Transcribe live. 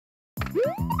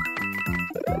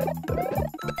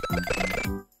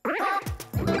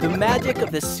The magic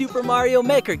of the Super Mario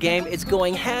Maker game is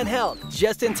going handheld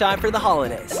just in time for the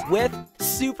holidays with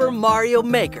Super Mario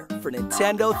Maker for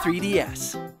Nintendo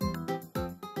 3DS.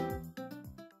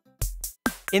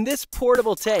 In this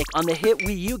portable take on the hit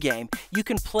Wii U game, you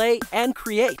can play and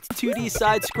create 2D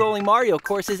side-scrolling Mario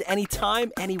courses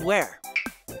anytime, anywhere.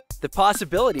 The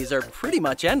possibilities are pretty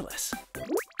much endless.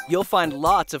 You'll find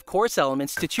lots of course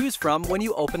elements to choose from when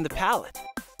you open the palette.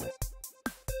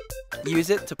 Use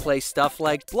it to play stuff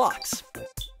like blocks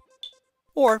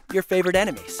or your favorite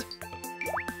enemies.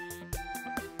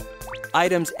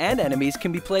 Items and enemies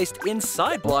can be placed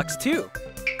inside blocks too.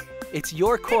 It's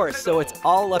your course, so it's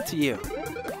all up to you.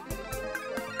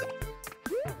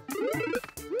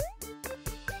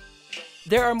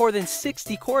 There are more than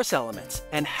 60 course elements,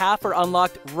 and half are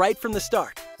unlocked right from the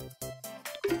start.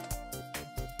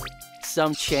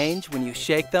 Some change when you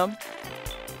shake them,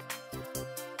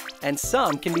 and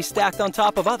some can be stacked on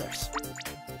top of others.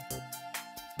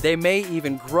 They may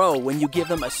even grow when you give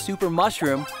them a super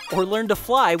mushroom or learn to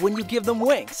fly when you give them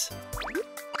wings.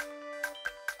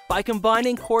 By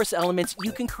combining course elements,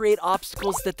 you can create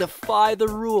obstacles that defy the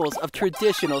rules of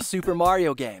traditional Super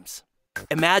Mario games.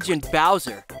 Imagine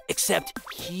Bowser, except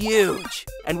huge,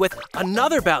 and with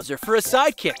another Bowser for a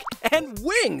sidekick, and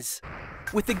wings!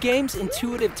 With the game's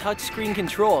intuitive touchscreen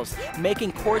controls,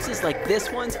 making courses like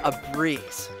this one's a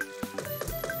breeze.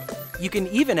 You can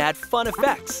even add fun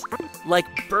effects, like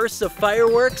bursts of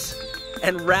fireworks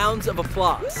and rounds of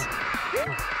applause.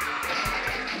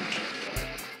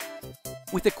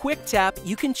 With a quick tap,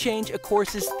 you can change a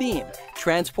course's theme,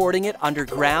 transporting it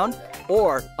underground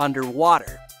or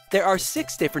underwater. There are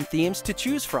 6 different themes to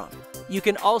choose from. You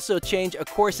can also change a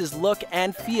course's look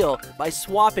and feel by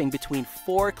swapping between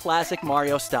 4 classic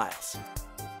Mario styles.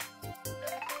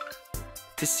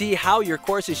 To see how your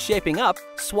course is shaping up,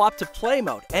 swap to play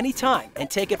mode anytime and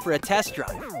take it for a test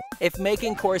drive. If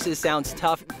making courses sounds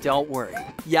tough, don't worry.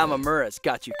 Yamamura's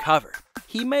got you covered.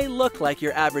 He may look like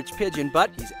your average pigeon, but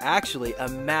he's actually a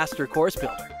master course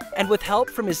builder. And with help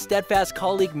from his steadfast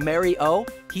colleague Mary O,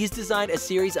 he's designed a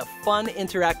series of fun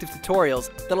interactive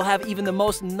tutorials that'll have even the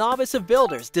most novice of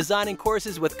builders designing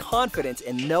courses with confidence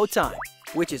in no time.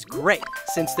 Which is great,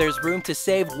 since there's room to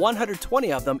save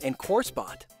 120 of them in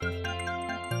CourseBot.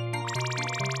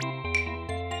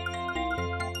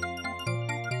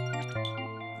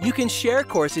 You can share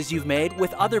courses you've made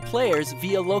with other players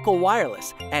via local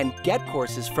wireless and get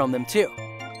courses from them too.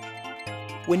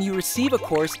 When you receive a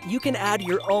course, you can add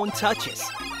your own touches.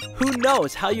 Who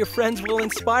knows how your friends will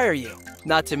inspire you,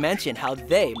 not to mention how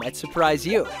they might surprise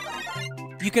you.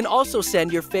 You can also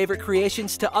send your favorite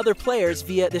creations to other players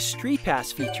via the Street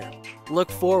Pass feature.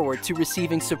 Look forward to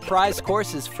receiving surprise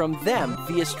courses from them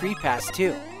via Street Pass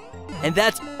too. And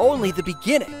that's only the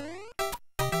beginning.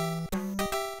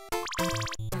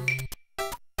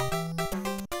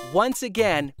 Once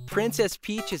again, Princess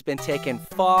Peach has been taken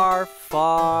far,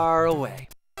 far away,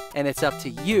 and it's up to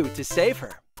you to save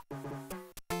her.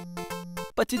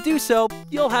 But to do so,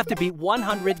 you'll have to beat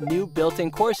 100 new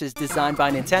built-in courses designed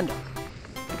by Nintendo.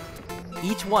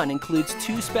 Each one includes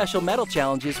 2 special medal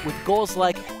challenges with goals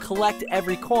like collect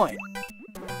every coin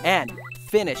and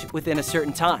finish within a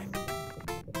certain time.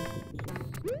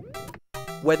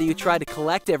 Whether you try to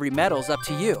collect every medal is up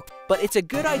to you, but it's a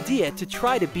good idea to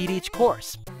try to beat each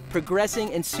course.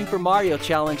 Progressing in Super Mario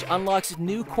Challenge unlocks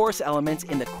new course elements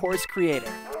in the Course Creator.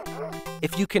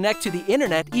 If you connect to the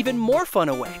internet, even more fun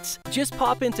awaits. Just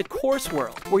pop into Course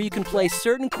World, where you can play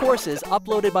certain courses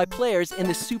uploaded by players in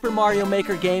the Super Mario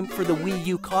Maker game for the Wii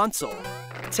U console.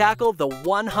 Tackle the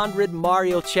 100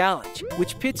 Mario Challenge,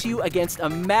 which pits you against a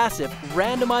massive,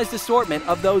 randomized assortment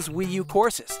of those Wii U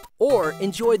courses. Or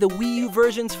enjoy the Wii U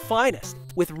version's finest,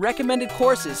 with recommended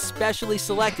courses specially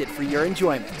selected for your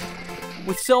enjoyment.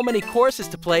 With so many courses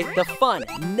to play, the fun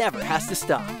never has to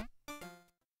stop.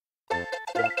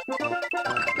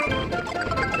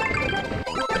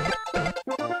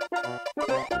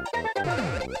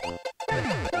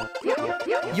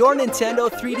 Your Nintendo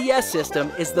 3DS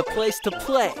system is the place to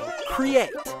play,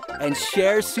 create, and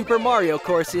share Super Mario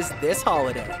courses this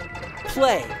holiday.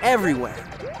 Play everywhere.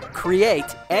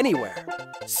 Create anywhere.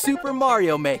 Super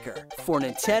Mario Maker for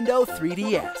Nintendo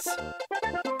 3DS.